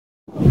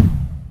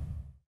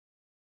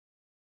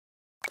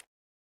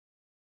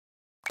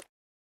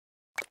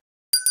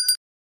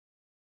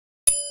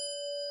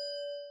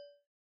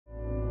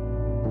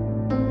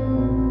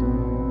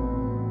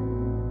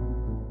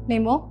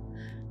निमो,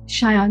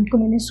 शायान को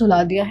मैंने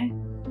सुला दिया है,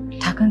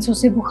 थकन से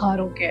उसे बुखार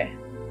हो गया है।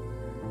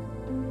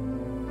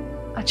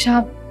 अच्छा,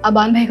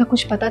 अबान भाई का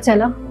कुछ पता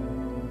चला?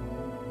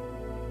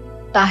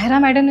 ताहिरा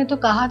मैडम ने तो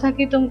कहा था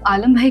कि तुम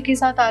आलम भाई के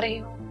साथ आ रही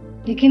हो,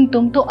 लेकिन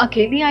तुम तो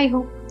अकेली आई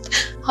हो।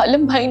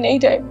 आलम भाई नहीं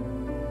रहे,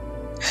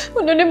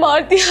 उन्होंने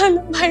मार दिया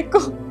आलम भाई को,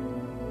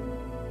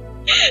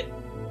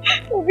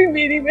 वो भी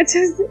मेरी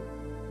वजह से।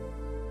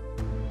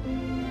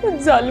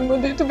 जालिमों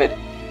ने तो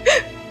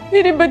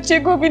मेरे बच्चे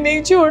को भी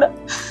नहीं छोड़ा,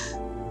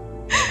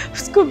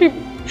 उसको भी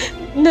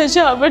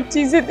नशावर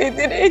चीजें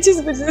देते रहे जिस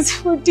वजह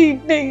से वो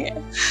ठीक नहीं है।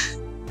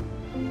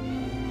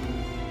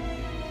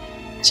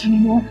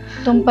 चलो,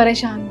 तुम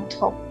परेशान मत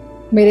हो,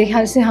 मेरे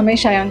ख्याल से हमें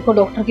शायान को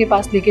डॉक्टर के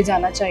पास लेके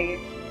जाना चाहिए।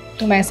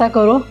 तुम ऐसा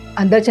करो,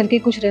 अंदर चल के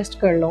कुछ रेस्ट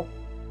कर लो।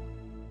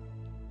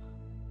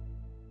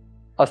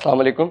 अस्सलाम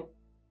वालेकुम,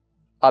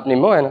 आप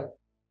निम्मो है ना?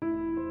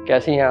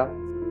 कैसी हैं आप?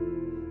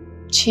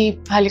 जी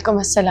वालेकुम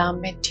अस्सलाम,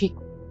 मैं ठीक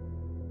हूँ।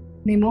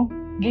 निमो,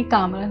 ये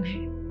कामरान है,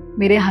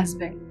 मेरे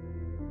हस्बैंड।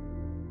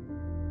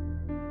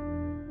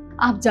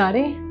 आप जा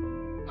रहे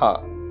हैं? हाँ,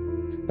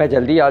 मैं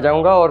जल्दी आ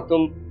जाऊंगा और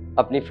तुम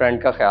अपनी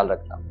फ्रेंड का ख्याल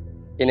रखना।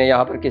 इन्हें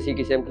यहाँ पर किसी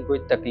किस्म की कोई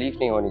तकलीफ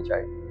नहीं होनी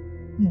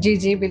चाहिए। जी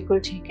जी बिल्कुल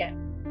ठीक है।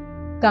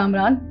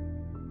 कामरान,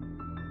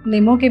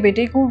 निमो के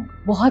बेटे को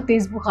बहुत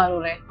तेज बुखार हो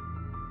रहा है,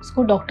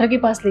 उसको डॉक्टर के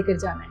पास लेकर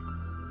जाना है।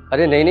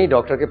 अरे नहीं नहीं,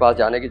 डॉक्टर के पास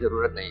जाने की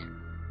ज़रूरत नहीं है,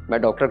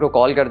 मैं डॉक्टर को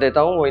कॉल कर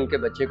देता हूँ, वो इनके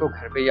बच्चे को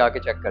घर पे ही आके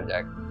चेक कर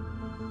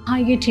जाएगा। हाँ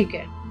ये ठीक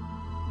है।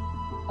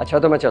 अच्छा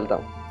तो मैं चलता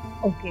हूँ।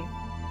 ओके,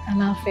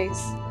 अल्लाह हाफिज।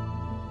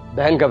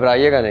 बहन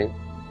घबराइएगा नहीं,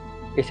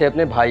 इसे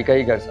अपने भाई का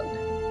ही घर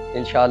समझे,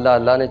 इंशाअल्लाह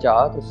अल्लाह ने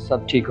चाहा तो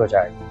सब ठीक हो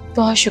जाएगा।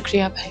 बहुत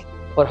शुक्रिया भाई।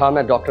 और हाँ,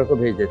 मैं डॉक्टर को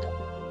भेज देता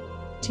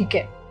हूँ। ठीक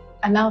है,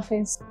 अल्लाह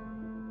हाफिज।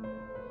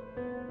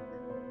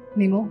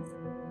 निमो,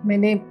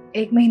 मैंने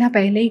 1 महीना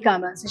पहले ही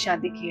कामरान से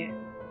शादी की है,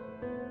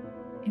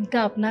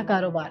 इनका अपना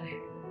कारोबार है,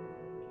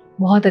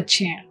 बहुत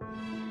अच्छे हैं।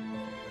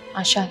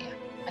 माशाल्लाह,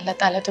 अल्लाह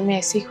ताला तुम्हें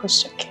ऐसे ही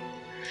खुश रखे।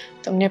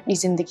 तुमने अपनी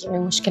जिंदगी में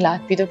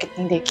मुश्किलात भी तो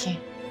कितनी देखी हैं,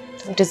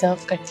 तुम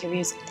डिजर्व करती हो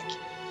ये जिंदगी।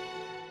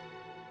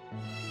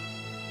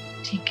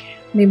 ठीक है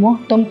निमो,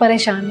 तुम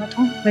परेशान मत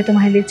हो, मैं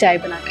तुम्हारे लिए चाय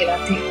बना के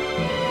लाती हूँ।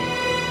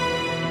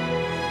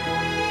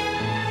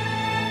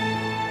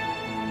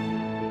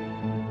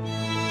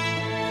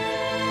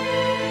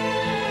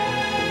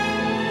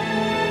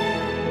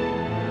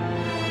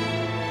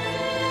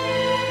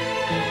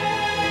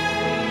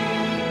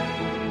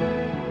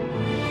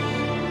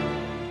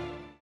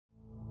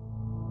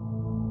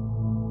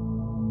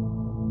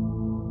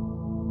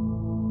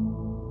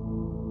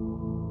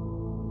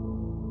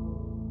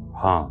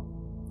 हाँ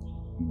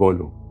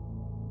बोलो।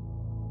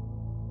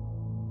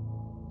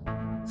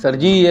 सर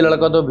जी, ये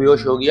लड़का तो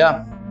बेहोश हो गया,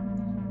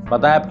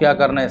 बताएं अब क्या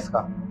करना है इसका?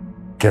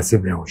 कैसे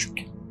बेहोश हो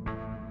गया?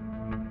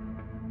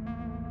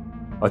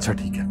 अच्छा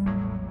ठीक है,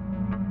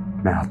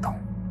 मैं आता हूं,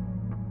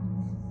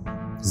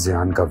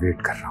 ज़ियान का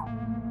वेट कर रहा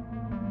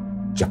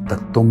हूं, जब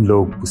तक तुम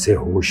लोग उसे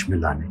होश में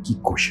लाने की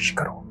कोशिश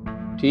करो।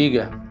 ठीक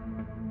है।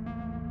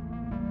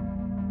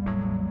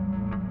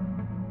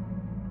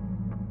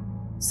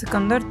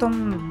 सिकंदर, तुम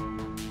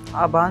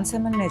आबान से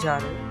मिलने जा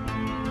रहे हो?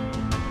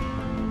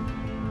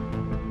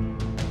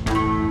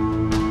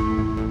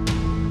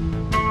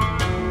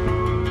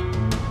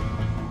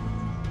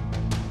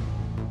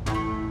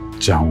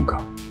 जाऊंगा,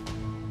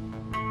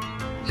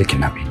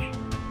 लेकिन अभी नहीं।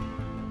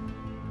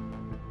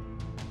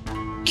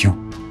 क्यों?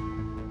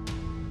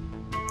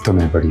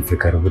 तुम्हें बड़ी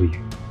फिक्र हो रही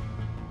है?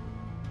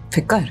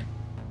 फिक्र?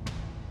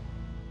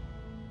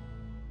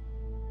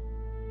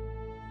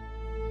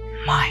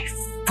 माय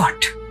फट,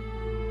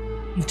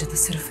 मुझे तो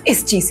सिर्फ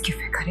इस चीज की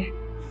फिक्र है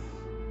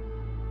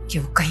कि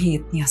वो कहीं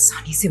इतनी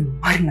आसानी से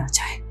मर ना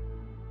जाए।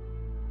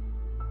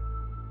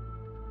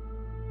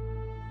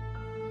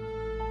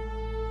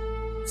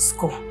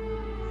 उसको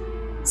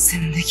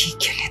जिंदगी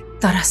के लिए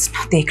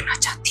तरसना देखना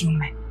चाहती हूं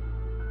मैं।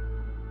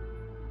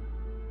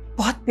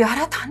 बहुत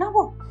प्यारा था ना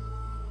वो,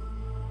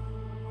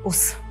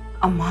 उस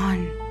अमान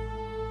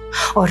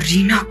और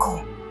रीना को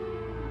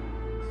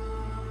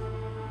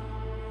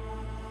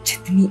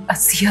जितनी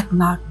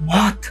असियतनाक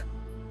मौत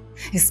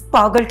इस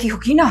पागल की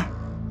होगी ना,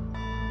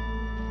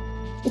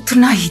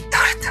 उतना ही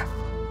दर्द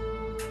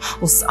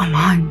उस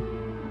अमान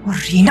और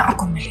रीना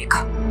को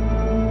मिलेगा।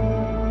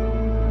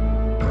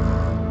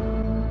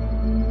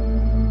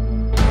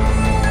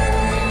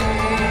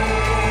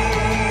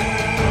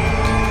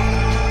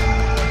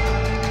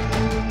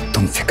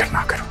 तुम फिक्र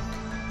ना करो,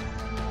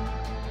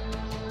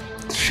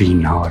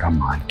 रीना और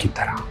अमान की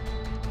तरह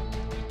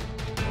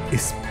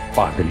इस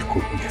पागल को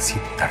भी ऐसी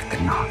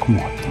दर्दनाक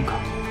मौत दूंगा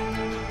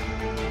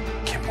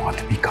कि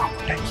मौत भी काम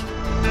उठाएगी।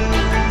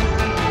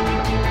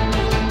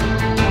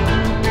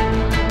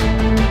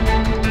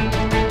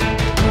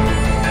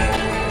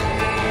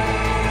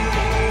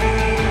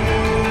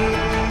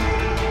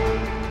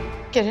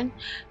 किरण,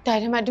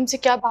 ताहिरा मैडम से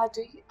क्या बात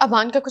हुई?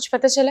 अबान का कुछ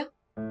पता चला?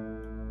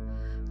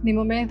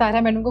 निमो, मैं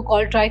ताहिरा मैडम को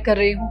कॉल ट्राई कर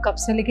रही हूँ कब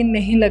से, लेकिन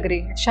नहीं लग रही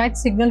है, शायद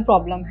सिग्नल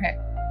प्रॉब्लम है।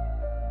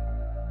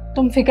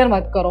 तुम फिक्र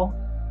मत करो।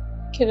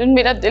 किरण,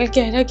 मेरा दिल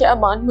कह रहा है कि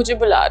अबान मुझे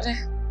बुला रहे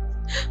हैं।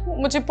 वो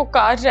मुझे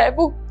पुकार रहा है,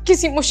 वो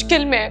किसी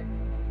मुश्किल में है।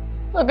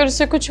 अगर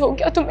उससे कुछ हो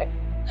गया तो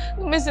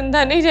मैं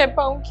जिंदा नहीं रह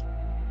पाऊंगी।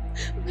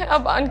 मैं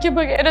अबान के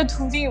बगैर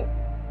अधूरी हूँ।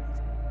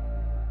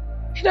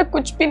 मेरा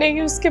कुछ भी नहीं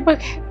है उसके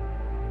बगैर।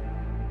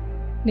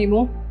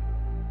 नीमो,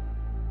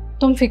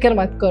 तुम फिक्र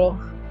मत करो,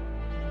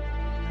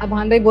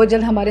 अबान भाई बहुत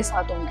जल्द हमारे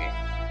साथ होंगे,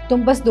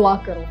 तुम बस दुआ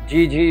करो।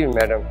 जी जी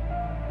मैडम,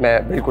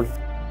 मैं बिल्कुल।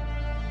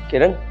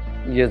 किरण,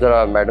 ये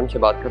जरा मैडम से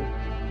बात करो।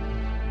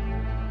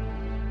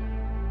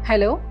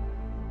 हेलो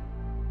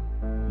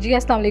जी,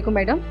 अस्सलाम वालेकुम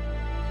मैडम।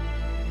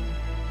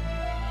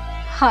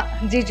 हाँ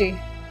जी जी,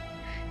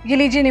 ये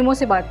लीजिए, नीमो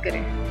से बात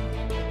करें।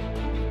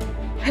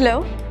 Hello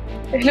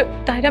hello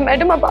Tahira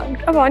madam,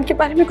 Aban के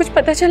बारे में कुछ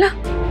पता चला?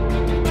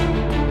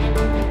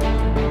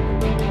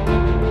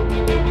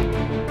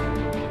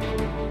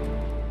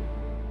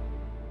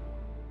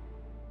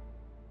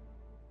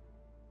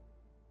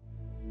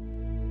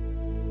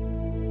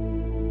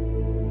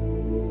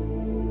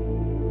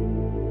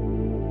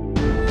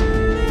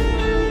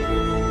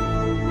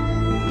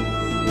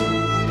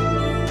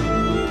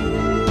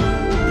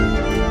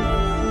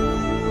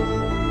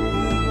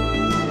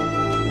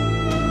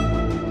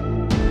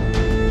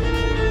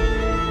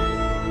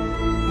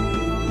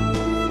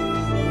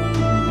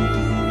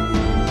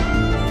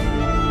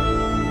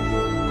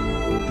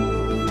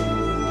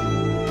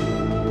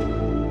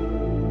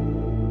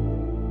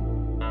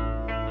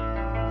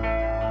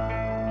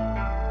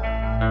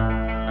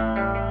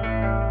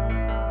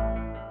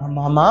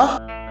 मामा,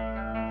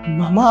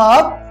 मामा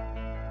आप?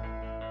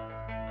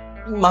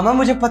 मामा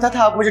मुझे पता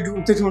था आप मुझे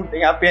ढूंढते ढूंढते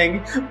यहाँ पे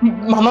आएंगे।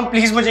 मामा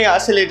प्लीज मुझे यहाँ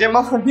से ले जाए।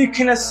 मामा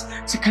देखिए ना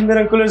सिकंदर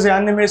अंकल और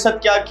ज़ियान ने मेरे साथ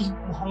क्या की।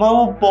 मामा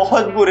वो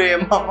बहुत बुरे हैं।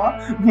 मामा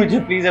मुझे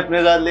प्लीज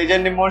अपने साथ ले जाए,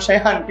 निम्मो और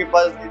शायान के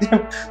पास ले जाए।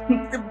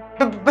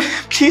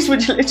 प्लीज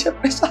मुझे ले जाए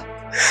अपने साथ।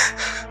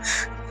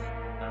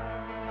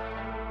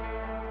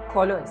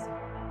 खोलो इसे।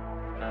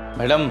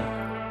 मैडम,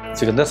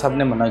 सिकंदर साहब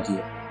ने मना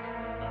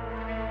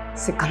किया।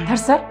 सिकंदर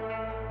सर,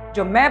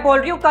 जो मैं बोल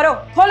रही हूँ करो,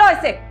 खोलो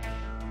इसे।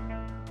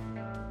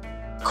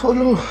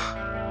 खोलो।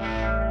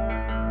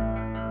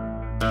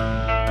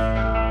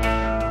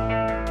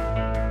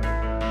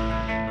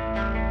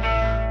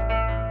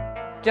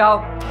 जाओ।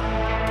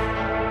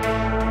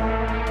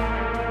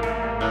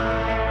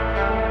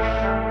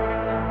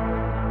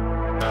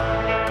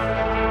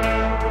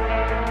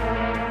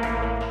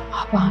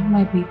 अबान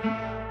माय बेबी,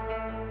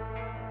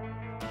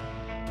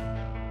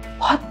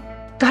 बहुत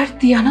दर्द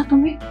दिया ना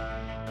तुम्हें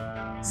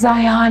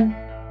ज़ियान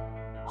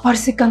और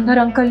सिकंदर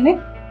अंकल ने।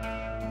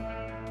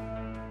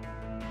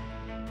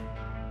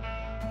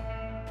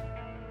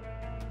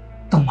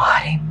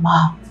 तुम्हारे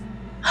माँ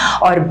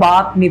और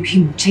बाप ने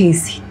भी मुझे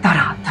इसी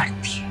तरह दर्द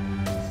दिए,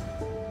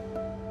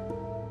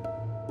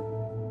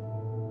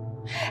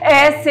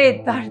 ऐसे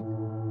दर्द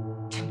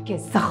जिनके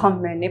जख्म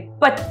मैंने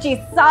 25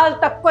 साल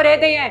तक कुरे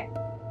दिए हैं,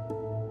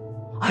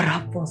 और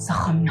अब वो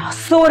जख्म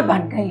नासूर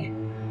बन गए हैं।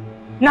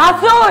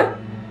 नासूर।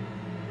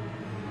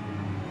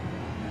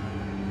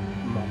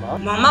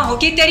 मामा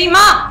होगी तेरी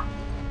माँ,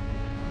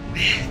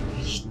 मैं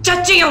तेरी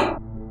चच्ची हूं।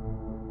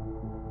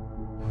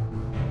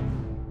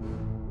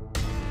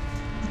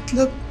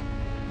 मतलब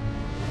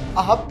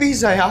आप भी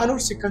ज़ियान और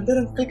सिकंदर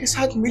अंकल के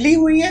साथ मिली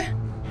हुई हैं?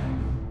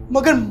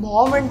 मगर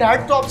मॉम एंड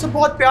डैड तो आपसे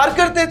बहुत प्यार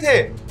करते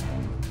थे।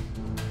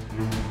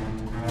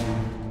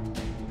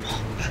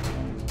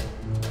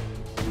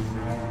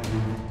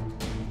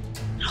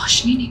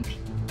 रोशनी ने भी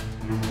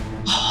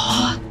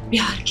बहुत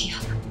प्यार किया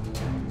था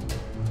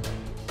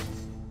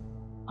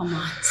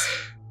अमान से,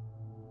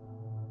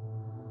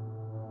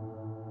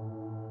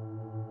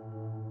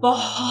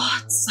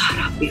 बहुत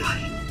सारा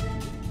प्यार।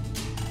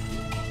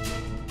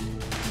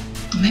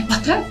 तुम्हें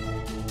पता है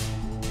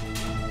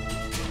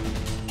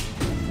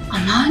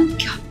अमान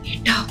का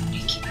बेटा होने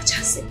की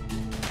वजह से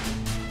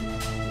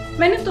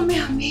मैंने तुम्हें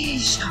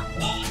हमेशा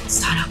बहुत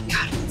सारा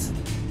प्यार दिया,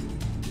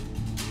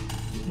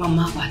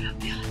 मम्मा वाला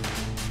प्यार।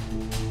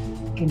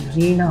 लेकिन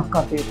रीना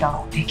का बेटा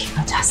होने की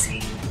वजह से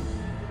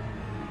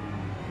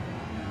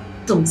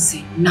तुमसे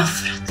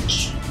नफरत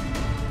की,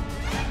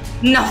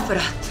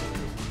 नफरत।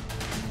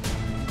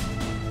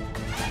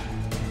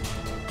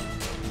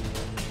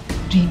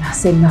 रीना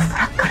से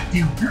नफरत करते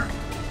हो ना?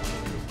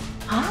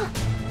 हाँ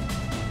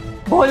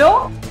बोलो,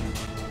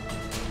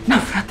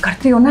 नफरत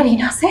करते हो ना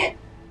रीना से?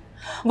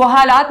 वो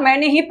हालात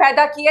मैंने ही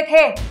पैदा किए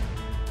थे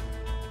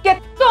कि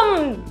तुम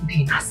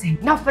रीना से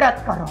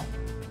नफरत करो।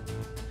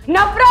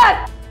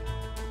 नफरत।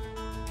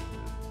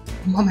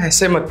 मम्मा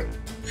ऐसे मत,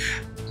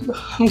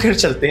 हम घर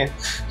चलते हैं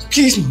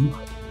प्लीज। मम्मा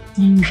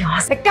तुम यहाँ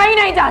से कहीं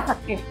नहीं जा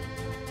सकते।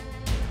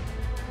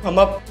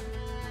 मम्मा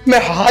मैं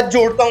हाथ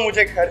जोड़ता हूँ,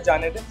 मुझे घर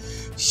जाने दे।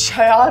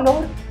 शायान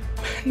और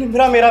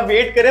निम्रा मेरा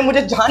वेट करे,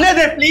 मुझे जाने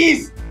दे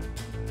प्लीज।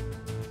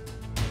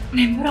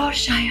 निम्रा और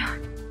शायान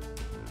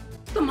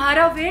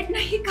तुम्हारा वेट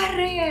नहीं कर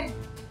रहे हैं।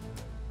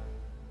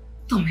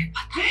 तुम्हें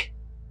पता है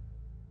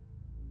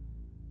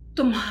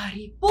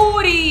तुम्हारी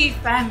पूरी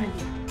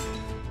फैमिली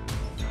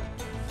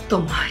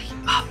तुम्हारी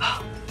पापा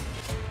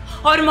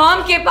और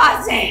मॉम के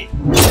पास है।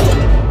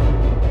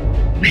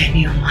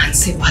 मैंने अमान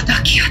से वादा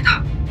किया था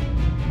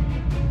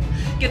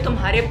कि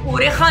तुम्हारे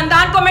पूरे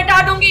खानदान को मिटा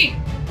दूंगी।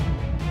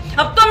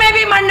 अब तुम्हें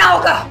भी मरना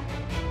होगा,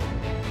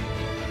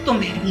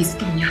 तुम्हें भी इस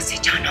दुनिया से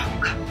जाना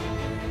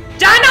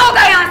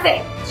होगा यहाँ से।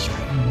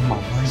 मामा,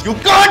 you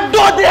can't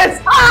do this!